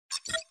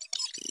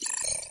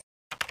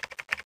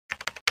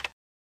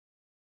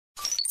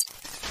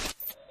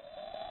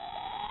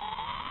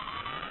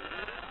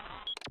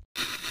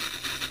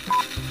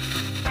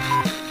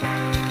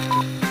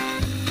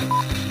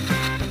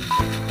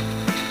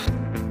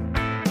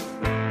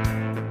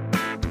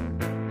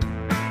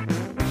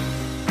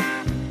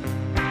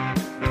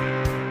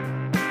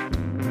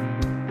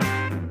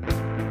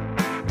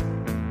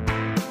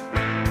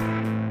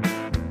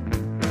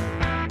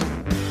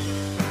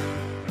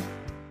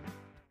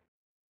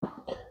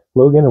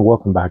Hello again, and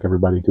welcome back,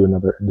 everybody, to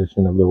another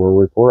edition of the World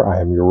Report.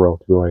 I am your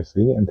Royal 2IC,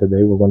 and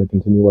today we're going to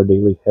continue our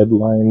daily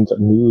headlines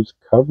news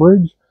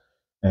coverage.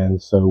 And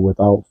so,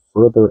 without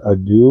further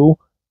ado,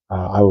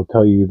 I will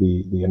tell you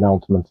the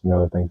announcements and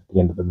other things at the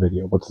end of the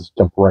video. Let's just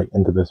jump right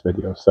into this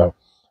video. So,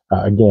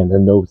 again,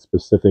 in no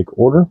specific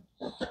order.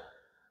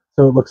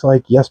 So, it looks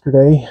like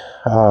yesterday,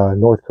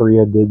 North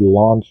Korea did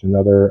launch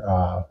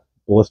another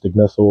ballistic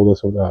missile.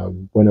 This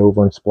one went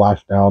over and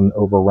splashed down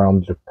over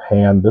around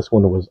Japan. This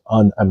one was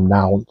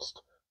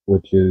unannounced,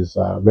 which is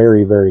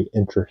very, very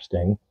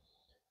interesting.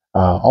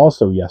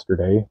 Also,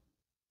 yesterday,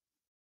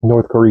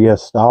 North Korea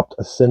stopped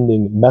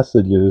sending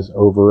messages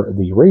over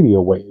the radio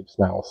waves.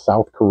 Now,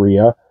 South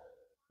Korea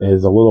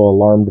is a little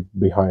alarmed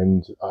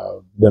behind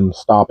them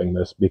stopping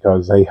this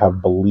because they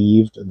have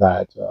believed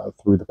that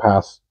through the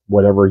past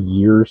whatever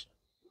years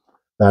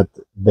that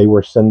they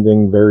were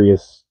sending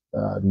various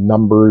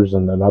numbers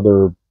and then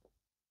other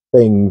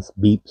things,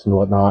 beeps and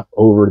whatnot,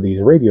 over these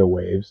radio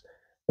waves,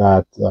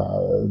 that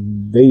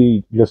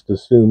they just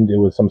assumed it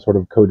was some sort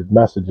of coded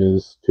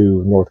messages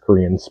to North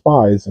Korean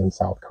spies in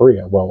South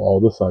Korea. Well, all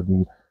of a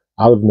sudden,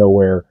 out of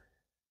nowhere,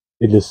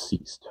 it just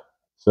ceased.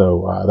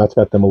 So that's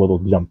got them a little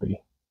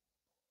jumpy.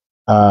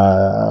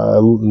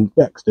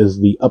 Next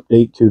is the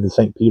update to the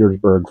St.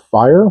 Petersburg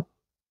fire.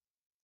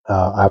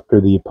 After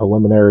the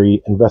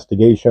preliminary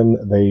investigation,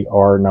 they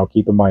are now,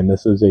 keep in mind,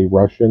 this is a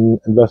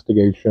Russian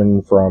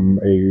investigation from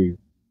a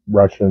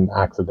Russian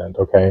accident,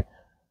 okay?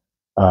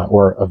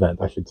 Or event,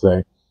 I should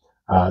say.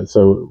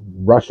 So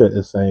Russia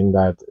is saying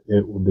that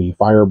the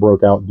fire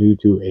broke out due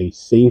to a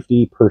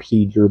safety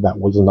procedure that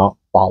was not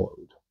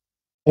followed.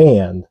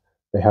 And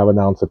they have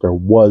announced that there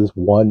was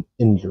one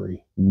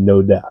injury,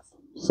 no death.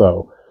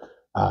 So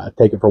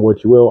take it for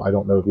what you will. I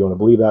don't know if you want to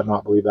believe that,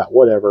 not believe that,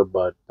 whatever,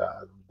 but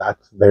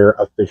that's their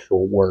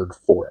official word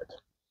for it.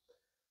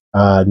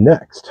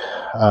 Next,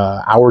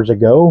 hours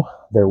ago,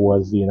 there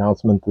was the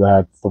announcement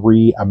that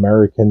 3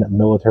 American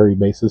military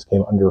bases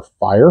came under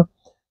fire.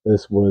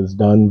 This was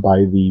done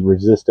by the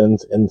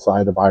resistance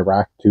inside of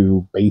Iraq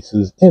to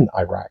bases in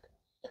Iraq.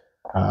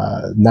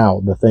 Now,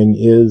 the thing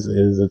is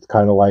it's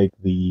kind of like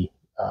the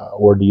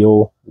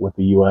ordeal with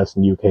the U.S.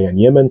 and U.K.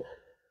 and Yemen.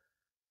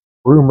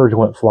 Rumors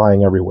went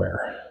flying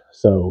everywhere.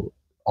 So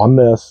on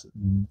this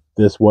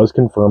was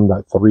confirmed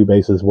that 3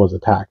 bases was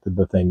attacked.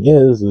 The thing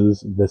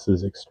is this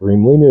is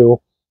extremely new,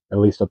 at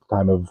least at the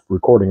time of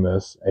recording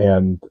this,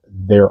 and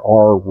there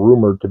are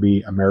rumored to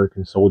be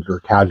American soldier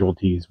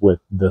casualties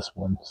with this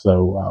one.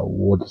 So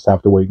we'll just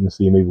have to wait and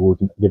see. Maybe we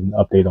can get an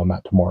update on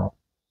that tomorrow.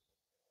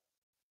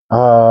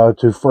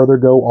 To further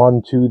go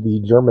on to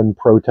the German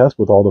protest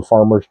with all the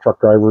farmers,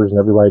 truck drivers, and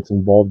everybody that's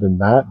involved in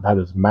that, that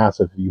is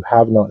massive. If you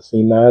have not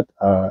seen that,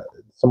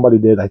 somebody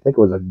did, I think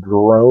it was a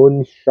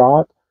drone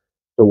shot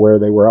to where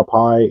they were up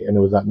high, and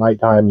it was at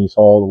nighttime. You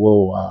saw the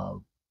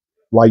little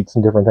lights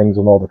and different things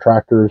on all the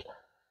tractors.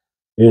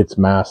 It's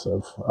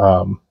massive.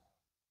 Well,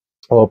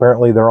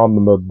 apparently they're on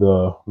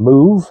the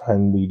move,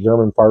 and the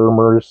German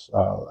farmers,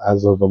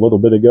 as of a little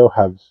bit ago,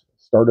 have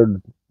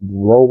started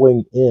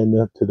rolling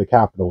in to the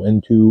capital,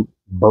 into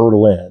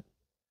Berlin.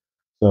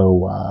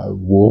 So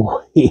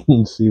we'll wait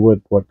and see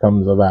what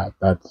comes of that.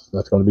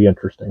 That's going to be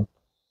interesting.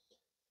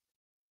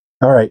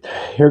 All right,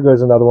 here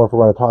goes another one if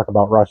we're going to talk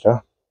about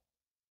Russia.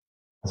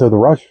 So the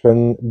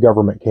Russian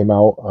government came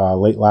out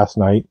late last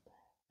night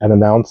and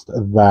announced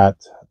that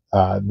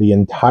the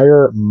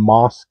entire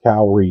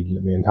Moscow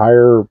region, the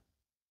entire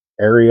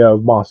area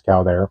of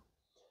Moscow there,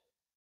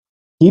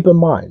 keep in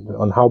mind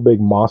on how big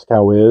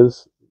Moscow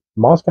is.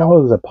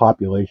 Moscow is a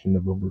population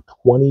of over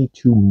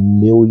 22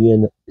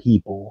 million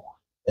people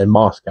in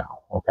Moscow,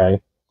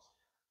 okay?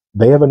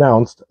 They have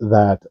announced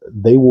that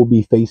they will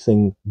be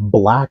facing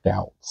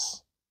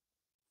blackouts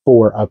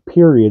for a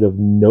period of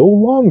no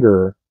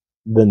longer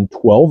than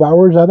 12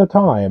 hours at a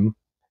time,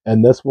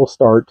 and this will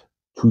start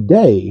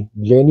today,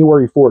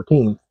 January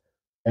 14th,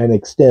 and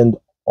extend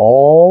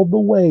all the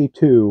way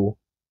to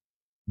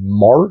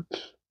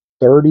March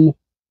 31st.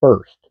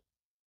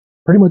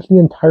 Pretty much the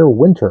entire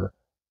winter.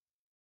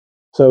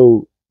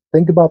 So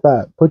think about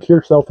that. Put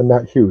yourself in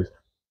that shoes.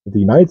 If the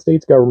United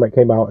States government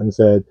came out and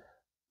said,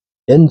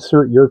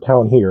 insert your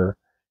town here,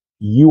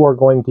 you are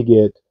going to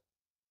get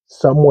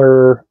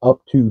somewhere up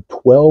to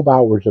 12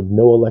 hours of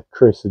no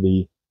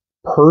electricity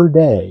per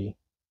day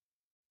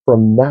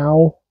from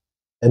now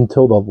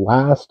until the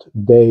last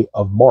day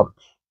of March.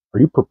 Are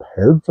you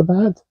prepared for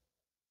that?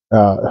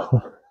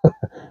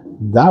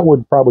 That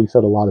would probably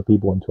set a lot of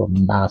people into a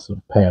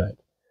massive panic.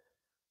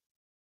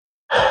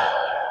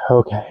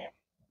 Okay,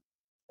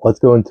 let's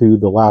go into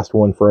the last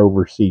one for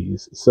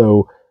overseas.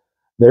 So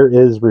there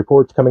is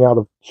reports coming out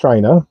of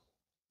China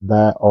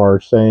that are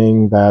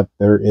saying that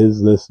there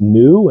is this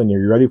new, and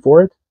are you ready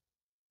for it?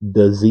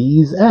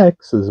 Disease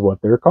X is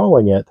what they're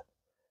calling it,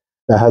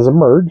 that has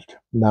emerged.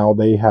 Now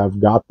they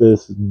have got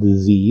this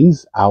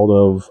disease out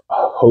of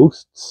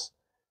hosts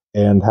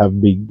and have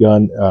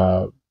begun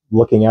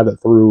looking at it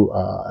through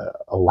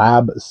a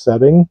lab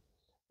setting.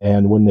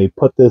 And when they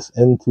put this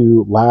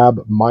into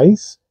lab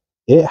mice,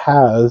 it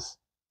has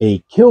a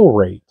kill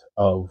rate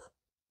of,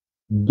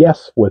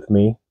 guess with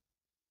me,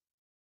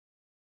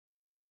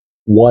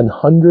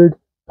 100%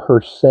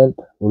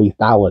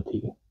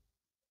 lethality.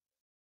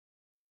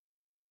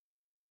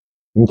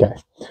 Okay.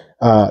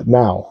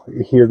 Now,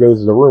 here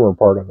goes the rumor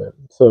part of it.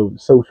 So,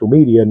 social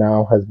media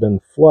now has been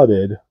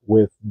flooded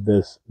with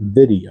this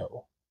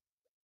video.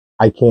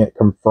 I can't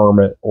confirm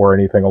it or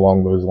anything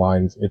along those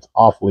lines. It's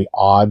awfully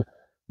odd,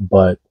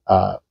 but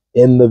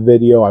in the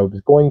video, I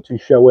was going to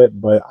show it,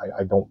 but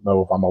I don't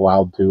know if I'm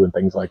allowed to and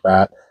things like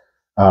that.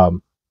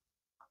 Um,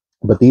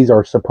 but these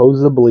are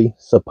supposedly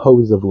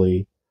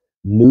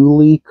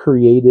newly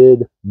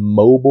created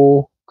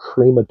mobile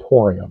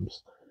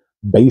crematoriums.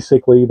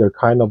 Basically, they're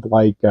kind of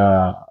like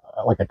a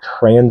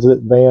transit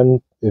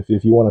van, if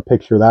you want to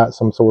picture that,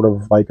 some sort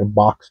of like a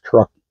box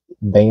truck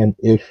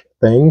van-ish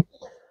thing.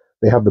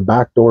 They have the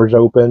back doors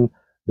open.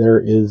 There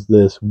is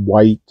this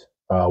white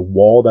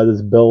wall that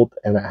is built,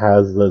 and it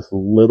has this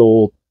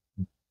little,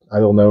 I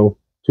don't know,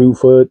 2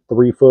 foot,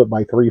 3 foot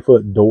by 3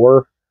 foot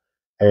door.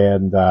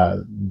 And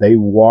they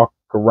walk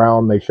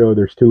around. They show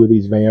there's two of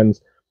these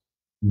vans.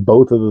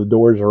 Both of the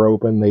doors are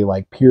open. They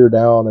like peer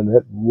down, and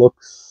it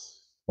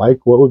looks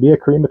like what would be a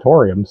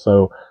crematorium.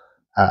 So,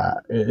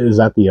 is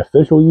that the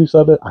official use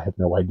of it? I have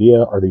no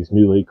idea. Are these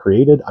newly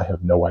created? I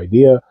have no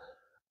idea.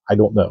 I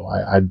don't know.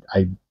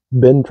 I've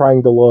been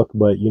trying to look,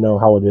 but you know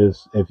how it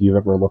is if you've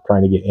ever looked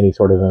trying to get any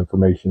sort of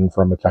information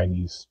from a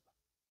Chinese,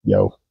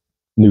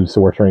 news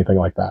source or anything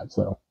like that.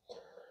 So,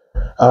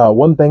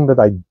 one thing that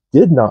I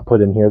did not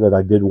put in here that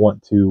I did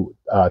want to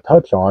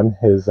touch on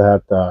is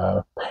that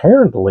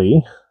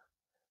apparently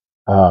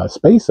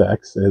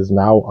SpaceX is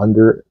now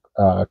under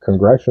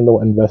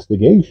congressional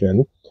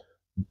investigation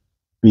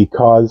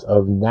because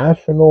of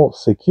national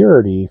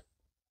security,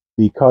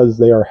 because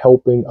they are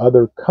helping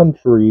other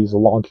countries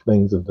launch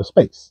things into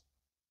space.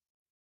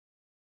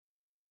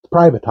 It's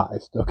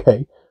privatized,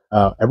 okay?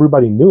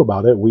 Everybody knew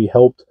about it. We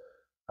helped,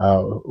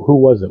 who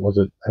was it?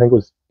 I think it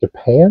was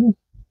Japan?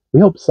 We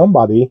helped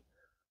somebody,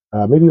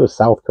 maybe it was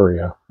South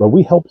Korea, but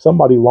we helped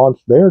somebody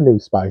launch their new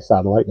spy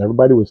satellite, and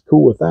everybody was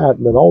cool with that.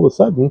 And then all of a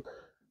sudden,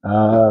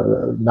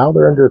 now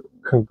they're under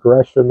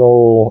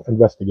congressional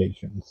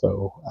investigation.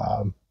 So,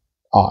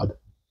 odd.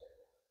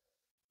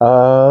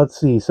 Let's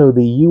see. So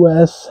the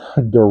U.S.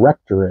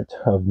 Directorate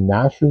of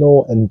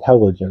National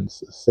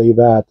Intelligence, say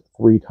that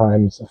 3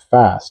 times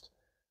fast,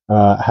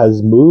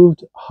 has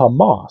moved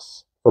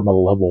Hamas from a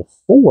level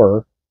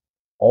 4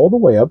 all the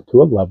way up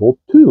to a level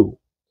 2.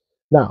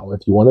 Now,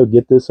 if you want to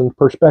get this in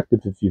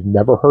perspective, if you've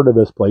never heard of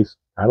this place,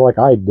 kind of like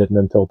I didn't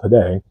until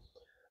today,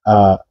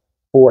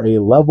 for a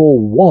level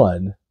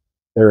 1,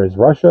 there is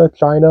Russia,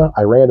 China,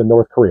 Iran, and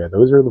North Korea.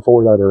 Those are the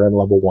 4 that are in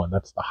level 1.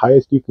 That's the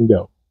highest you can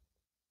go.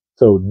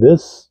 So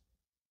this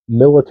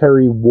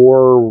military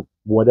war,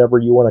 whatever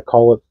you want to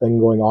call it, thing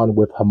going on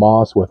with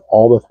Hamas, with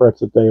all the threats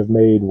that they have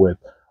made, with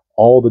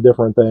all the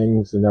different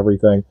things and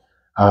everything,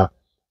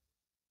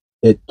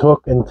 it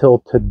took until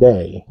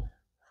today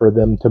for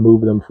them to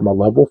move them from a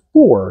level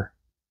 4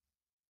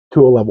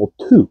 to a level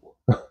 2.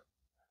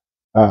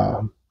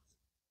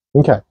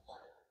 Okay.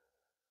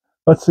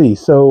 Let's see.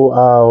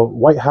 So,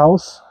 White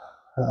House,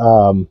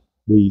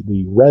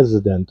 the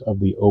resident of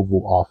the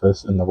Oval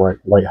Office in the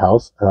White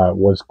House,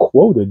 was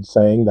quoted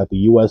saying that the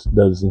U.S.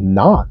 does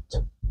not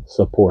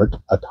support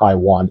a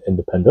Taiwan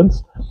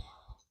independence.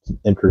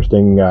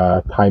 Interesting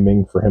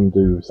timing for him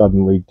to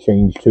suddenly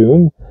change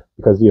tune,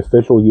 because the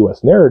official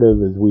U.S.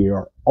 narrative is we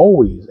are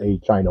always a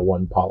China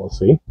one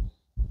policy.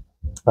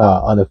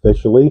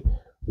 Unofficially,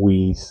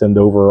 we send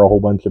over a whole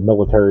bunch of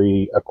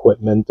military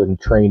equipment and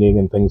training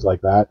and things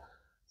like that,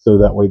 so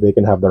that way they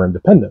can have their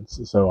independence.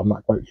 So I'm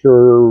not quite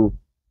sure,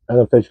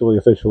 unofficially,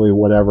 officially,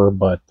 whatever,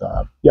 but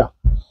yeah.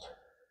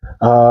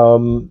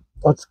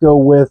 Let's go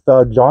with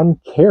John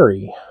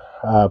Kerry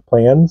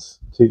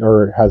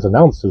has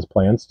announced his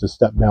plans to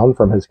step down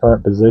from his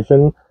current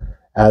position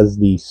as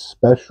the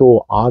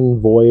special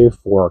envoy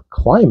for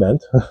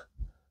climate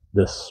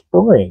this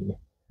spring.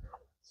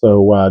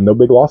 So no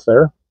big loss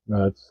there.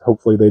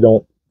 Hopefully they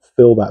don't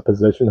fill that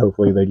position.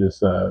 Hopefully they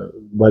just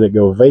let it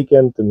go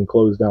vacant and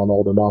close down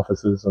all them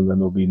offices, and then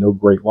there'll be no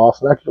great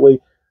loss. And actually,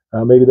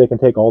 maybe they can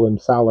take all them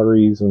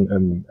salaries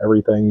and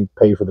everything,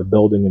 pay for the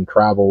building and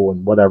travel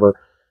and whatever,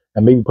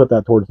 and maybe put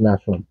that towards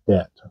national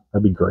debt.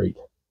 That'd be great.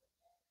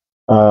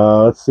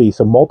 Let's see.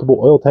 So multiple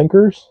oil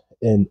tankers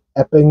in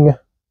Epping,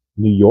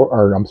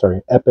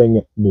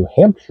 New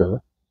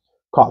Hampshire,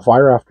 caught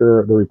fire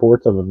after the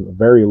reports of a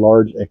very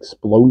large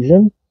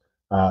explosion.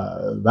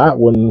 That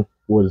one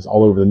was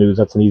all over the news.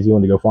 That's an easy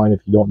one to go find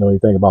if you don't know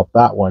anything about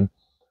that one.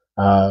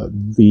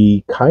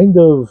 The kind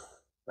of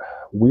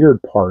weird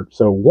part.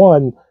 So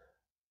one,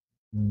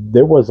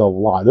 there was a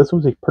lot. This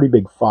was a pretty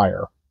big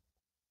fire.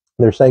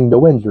 They're saying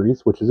no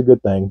injuries, which is a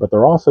good thing, but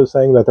they're also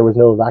saying that there was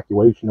no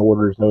evacuation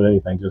orders, no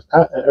anything. Just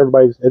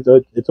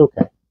it's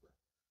okay.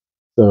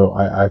 So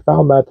I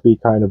found that to be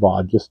kind of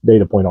odd. Just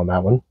data point on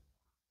that one.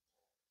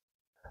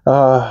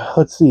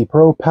 Let's see.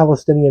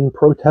 Pro-Palestinian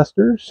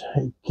protesters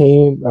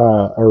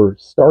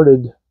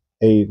started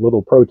a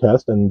little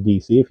protest in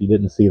D.C., if you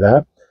didn't see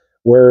that,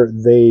 where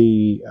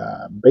they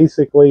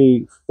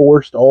basically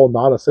forced all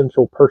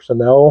non-essential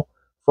personnel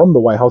from the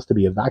White House to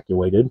be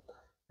evacuated,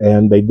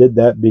 and they did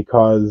that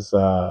because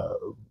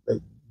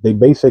they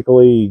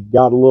basically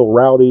got a little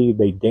rowdy.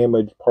 They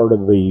damaged part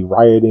of the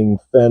rioting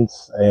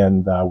fence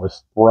and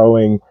was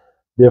throwing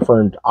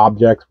different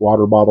objects,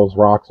 water bottles,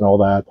 rocks, and all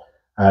that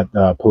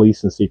at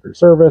police and Secret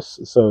Service.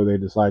 So they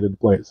decided to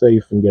play it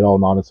safe and get all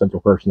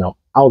non-essential personnel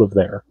out of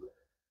there.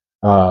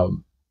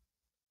 Um,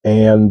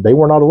 and they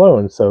were not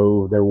alone.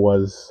 So there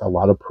was a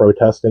lot of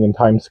protesting in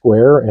Times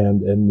Square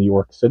and in New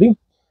York City.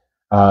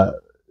 Uh,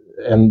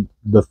 and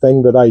the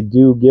thing that I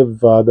do give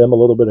them a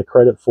little bit of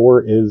credit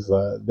for is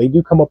they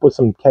do come up with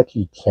some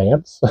catchy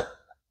chants.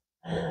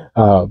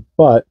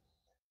 But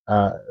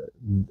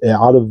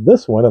out of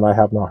this one, and I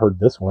have not heard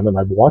this one, and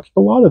I've watched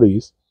a lot of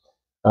these,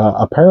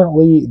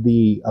 apparently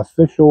the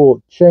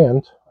official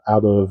chant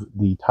out of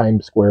the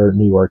Times Square,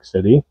 New York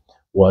City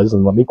was,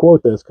 and let me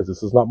quote this because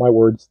this is not my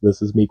words,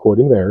 this is me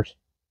quoting theirs.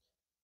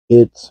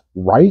 It's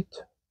right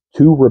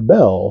to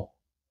rebel.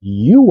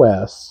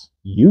 US,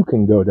 you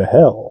can go to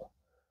hell.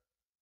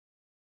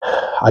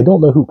 I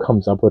don't know who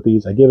comes up with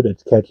these. I give it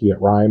it's catchy,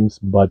 it rhymes,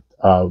 but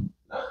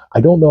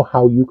I don't know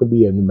how you can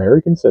be an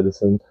American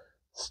citizen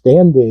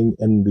standing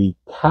in the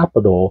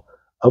capital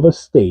of a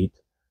state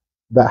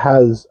that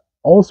has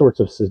all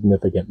sorts of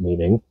significant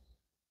meaning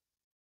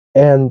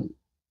and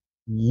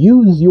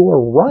use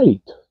your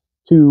right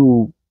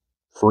to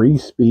free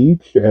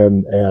speech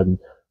and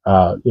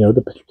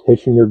to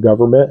petition your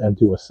government and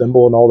to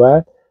assemble and all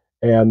that.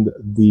 And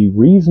the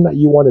reason that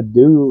you want to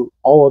do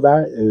all of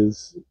that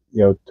is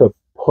to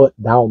put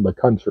down the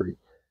country.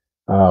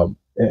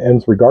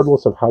 And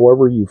regardless of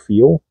however you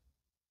feel,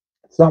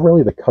 it's not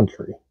really the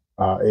country.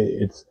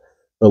 It's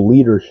the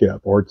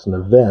leadership, or it's an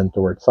event,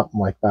 or it's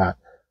something like that.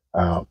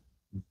 Uh,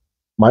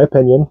 my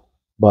opinion,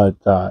 but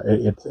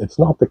it's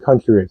not the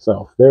country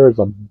itself. There's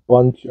a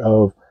bunch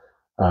of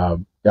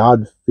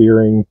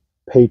God-fearing,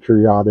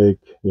 patriotic,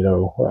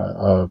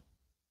 men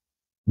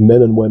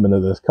and women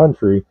of this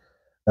country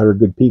that are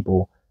good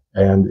people,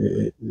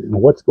 and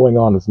what's going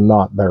on is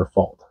not their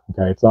fault.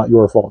 Okay, it's not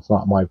your fault. It's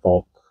not my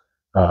fault.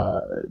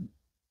 Uh,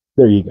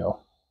 there you go.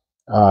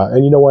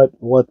 And you know what?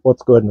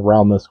 Let's go ahead and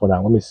round this one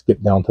out. Let me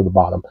skip down to the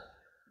bottom.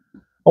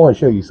 I want to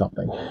show you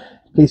something,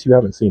 in case you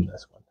haven't seen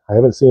this one. I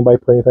haven't seen anybody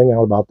put anything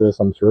out about this.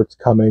 I'm sure it's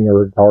coming,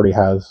 or it already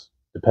has,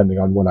 depending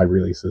on when I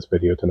release this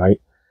video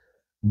tonight.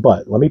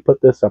 But let me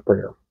put this up right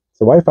here.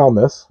 So I found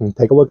this, and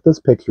take a look at this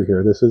picture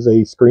here. This is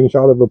a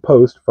screenshot of a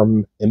post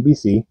from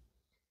NBC,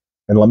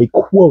 and let me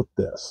quote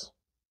this.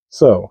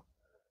 So,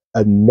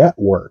 a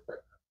network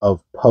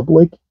of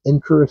public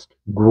interest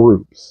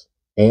groups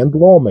and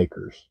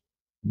lawmakers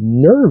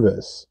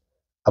nervous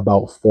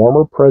about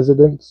former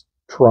President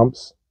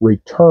Trump's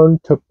return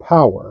to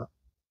power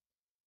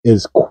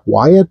is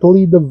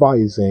quietly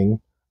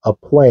devising a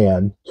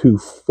plan to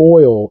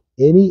foil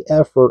any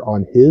effort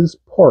on his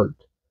part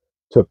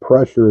to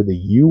pressure the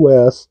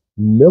U.S.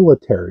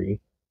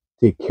 military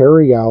to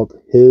carry out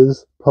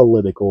his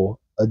political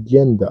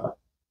agenda.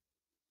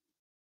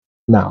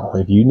 Now,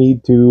 if you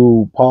need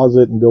to pause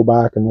it and go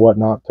back and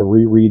whatnot to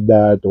reread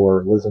that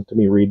or listen to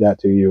me read that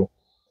to you,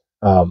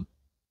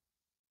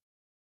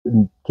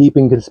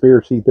 keeping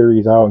conspiracy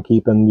theories out and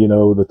keeping,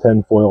 the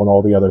tinfoil and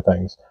all the other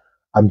things.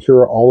 I'm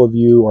sure all of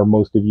you or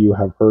most of you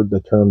have heard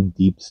the term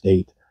deep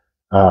state.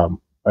 And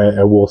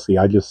we'll see.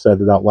 I just said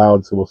it out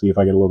loud, so we'll see if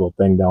I get a little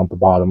thing down at the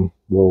bottom,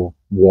 a little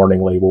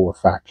warning label or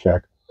fact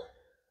check.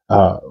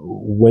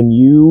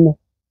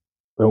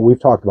 We've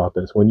talked about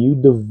this, when you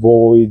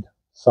devoid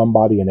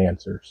somebody an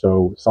answer,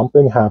 so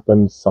something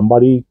happens,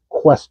 somebody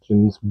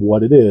questions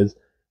what it is,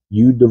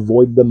 you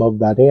devoid them of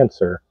that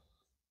answer.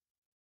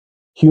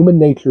 Human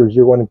nature is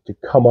you're wanting to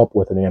come up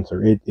with an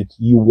answer. It's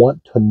you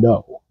want to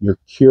know. You're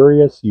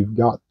curious. You've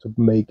got to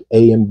make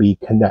A and B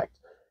connect.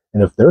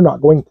 And if they're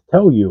not going to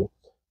tell you,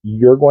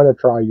 you're going to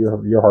try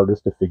your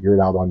hardest to figure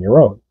it out on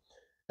your own.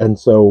 And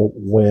so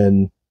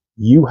when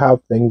you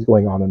have things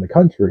going on in the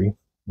country,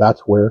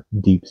 that's where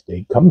deep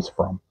state comes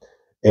from.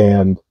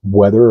 And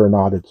whether or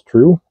not it's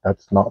true,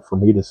 that's not for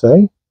me to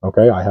say.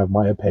 Okay, I have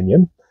my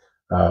opinion.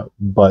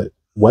 But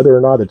whether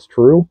or not it's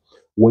true,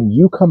 when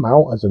you come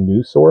out as a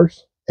news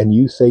source and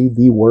you say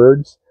the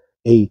words,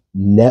 a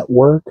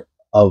network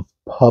of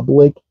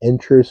public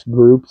interest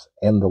groups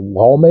and the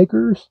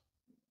lawmakers,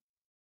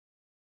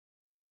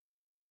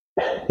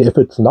 if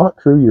it's not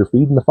true, you're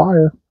feeding the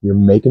fire. You're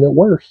making it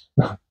worse.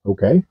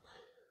 Okay?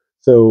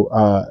 So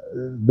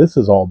this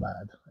is all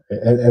bad.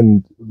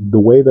 And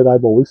the way that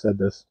I've always said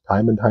this,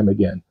 time and time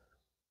again,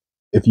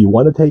 if you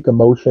want to take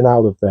emotion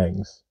out of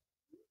things,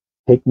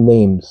 take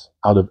names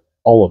out of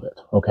all of it.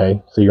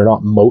 Okay? So you're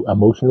not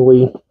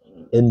emotionally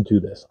into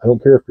this. I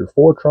don't care if you're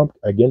for Trump,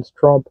 against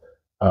Trump,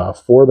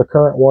 for the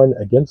current one,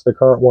 against the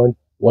current one,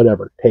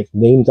 whatever. Take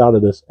names out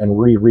of this and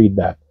reread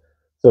that.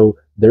 So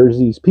there's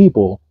these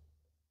people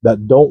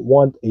that don't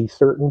want a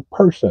certain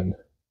person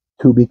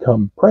to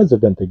become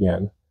president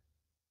again.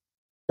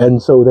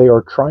 And so they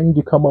are trying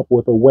to come up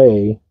with a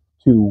way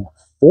to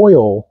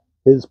foil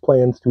his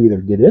plans to either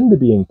get into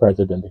being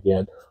president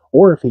again,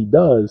 or if he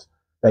does,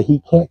 that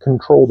he can't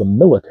control the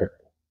military.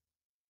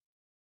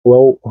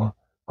 Well,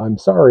 I'm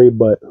sorry,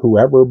 but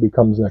whoever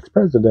becomes next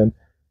president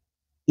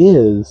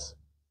is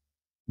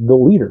the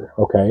leader.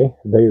 Okay,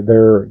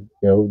 they're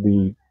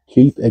the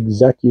chief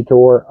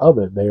executor of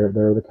it. They're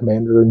the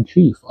commander in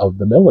chief of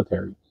the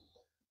military.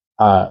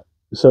 Uh,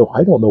 so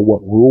I don't know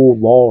what rule,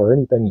 law, or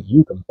anything that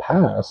you can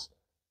pass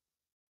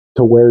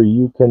to where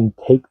you can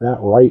take that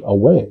right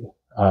away.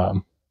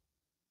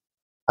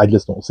 I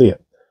just don't see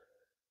it.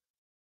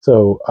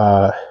 So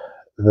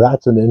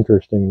that's an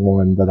interesting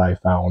one that I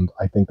found.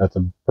 I think that's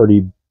a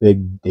pretty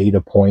big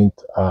data point.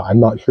 I'm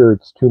not sure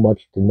it's too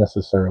much to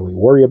necessarily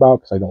worry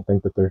about because I don't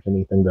think that there's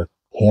anything that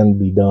can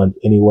be done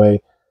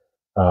anyway,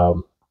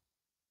 um,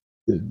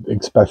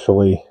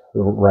 especially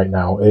right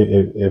now.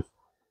 If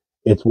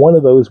it's one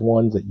of those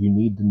ones that you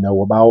need to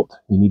know about,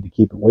 you need to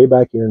keep it way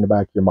back here in the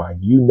back of your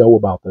mind. You know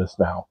about this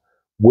now.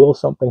 Will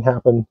something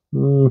happen?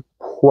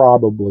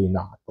 Probably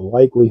not. The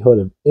likelihood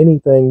of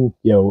anything,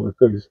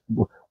 because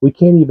we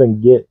can't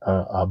even get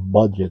a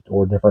budget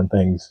or different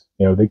things.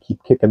 They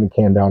keep kicking the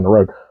can down the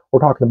road. We're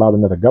talking about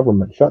another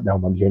government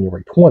shutdown on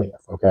January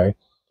 20th, okay?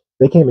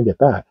 They can't even get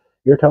that.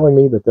 You're telling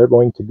me that they're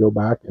going to go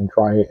back and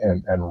try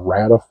and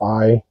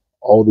ratify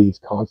all these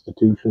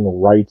constitutional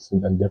rights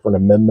and different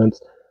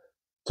amendments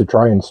to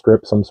try and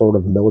strip some sort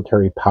of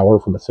military power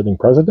from a sitting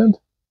president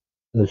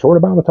in a short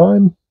amount of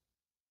time?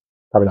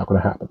 Probably not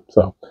going to happen.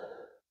 So,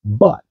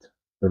 but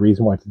the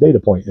reason why it's a data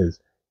point is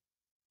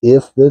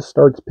if this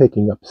starts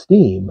picking up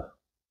steam,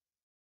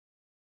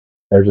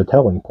 there's a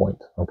telling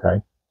point.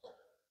 Okay.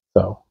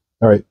 So,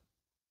 all right.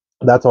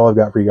 That's all I've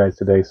got for you guys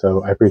today.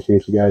 So I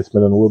appreciate you guys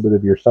spending a little bit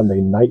of your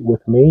Sunday night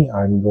with me.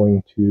 I'm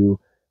going to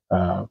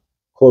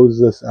close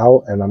this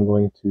out and I'm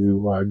going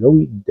to go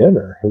eat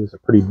dinner. It was a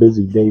pretty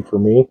busy day for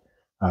me.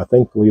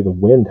 Thankfully, the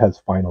wind has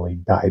finally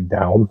died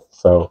down.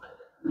 So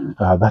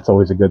that's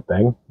always a good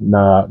thing.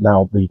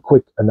 Now, the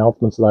quick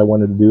announcements that I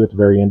wanted to do at the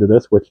very end of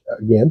this, which,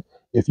 again,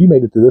 if you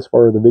made it to this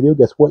far of the video,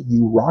 guess what?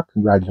 You rock.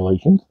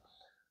 Congratulations.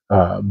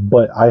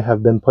 But I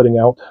have been putting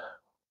out,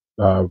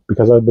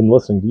 because I've been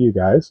listening to you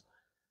guys,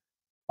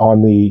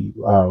 on the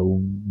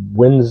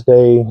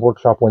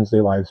Workshop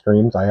Wednesday live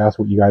streams, I asked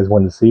what you guys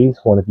wanted to see.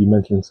 One of you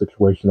mentioned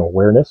situational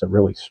awareness. It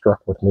really struck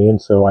with me, and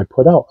so I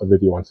put out a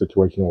video on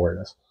situational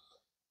awareness.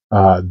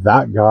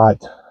 That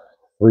got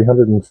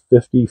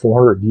 350,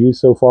 400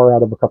 views so far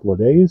out of a couple of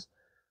days.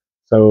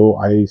 So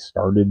I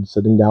started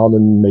sitting down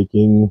and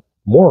making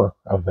more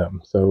of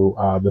them.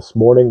 So this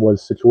morning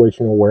was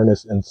situational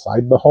awareness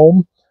inside the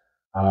home.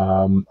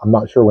 I'm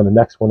not sure when the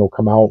next one will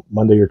come out,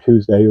 Monday or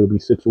Tuesday. It will be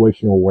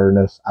situational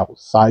awareness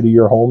outside of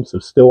your home. So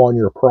still on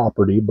your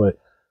property, but,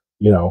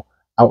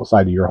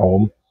 outside of your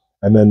home.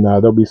 And then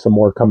there'll be some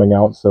more coming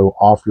out. So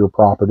off your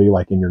property,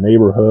 like in your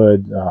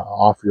neighborhood,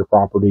 off your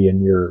property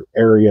in your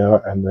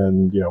area. And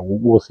then,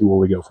 we'll see where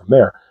we go from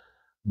there.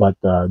 But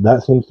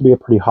that seems to be a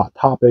pretty hot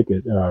topic.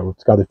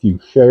 It's got a few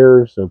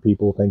shares, so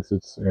people thinks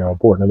it's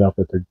important enough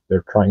that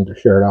they're trying to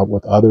share it out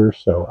with others.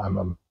 So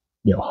I'm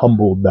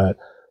humbled that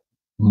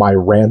my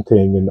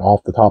ranting and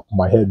off the top of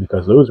my head,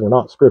 because those were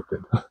not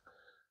scripted,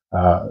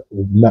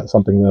 meant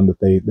something to them that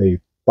they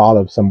thought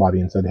of somebody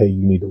and said, hey,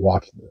 you need to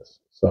watch this.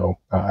 So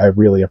I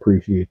really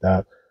appreciate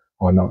that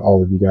on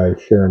all of you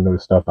guys sharing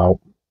those stuff out.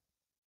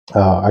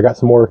 I got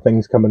some more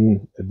things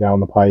coming down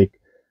the pike,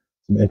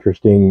 some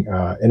interesting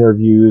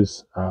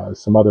interviews,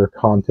 some other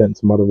content,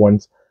 some other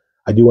ones.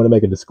 I do want to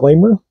make a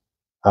disclaimer.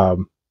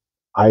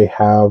 I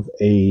have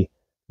a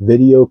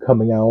video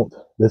coming out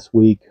this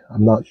week.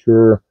 I'm not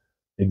sure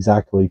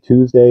exactly,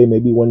 Tuesday,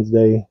 maybe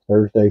Wednesday,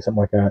 Thursday,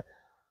 something like that,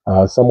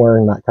 somewhere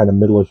in that kind of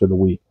middle-ish of the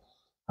week.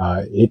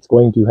 It's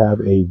going to have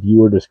a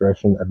viewer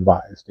discretion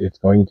advised. It's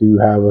going to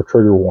have a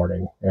trigger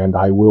warning, and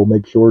I will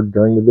make sure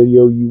during the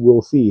video you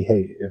will see,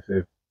 hey,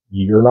 if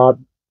you're not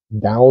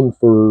down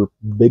for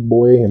big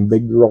boy and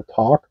big girl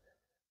talk,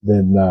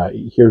 then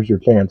here's your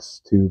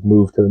chance to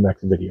move to the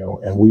next video,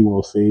 and we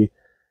will see,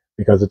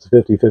 because it's a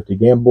 50-50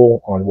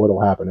 gamble on what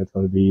will happen. It's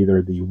going to be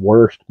either the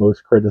worst,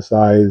 most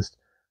criticized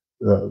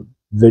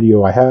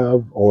video I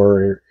have,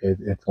 or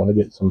it's going to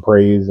get some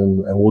praise,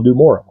 and we'll do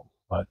more of them.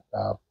 But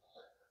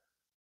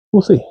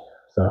we'll see.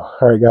 So,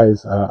 all right,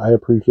 guys, I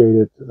appreciate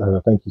it.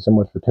 Thank you so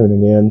much for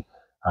tuning in.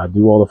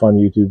 Do all the fun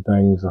YouTube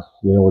things.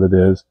 You know what it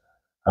is.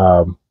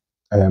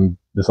 And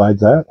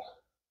besides that,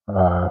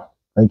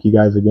 thank you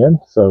guys again.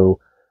 So,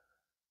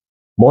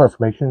 more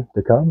information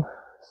to come.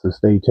 So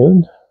stay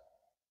tuned.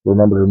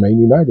 Remember to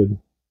remain united,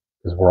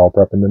 because we're all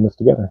prepping in this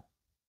together.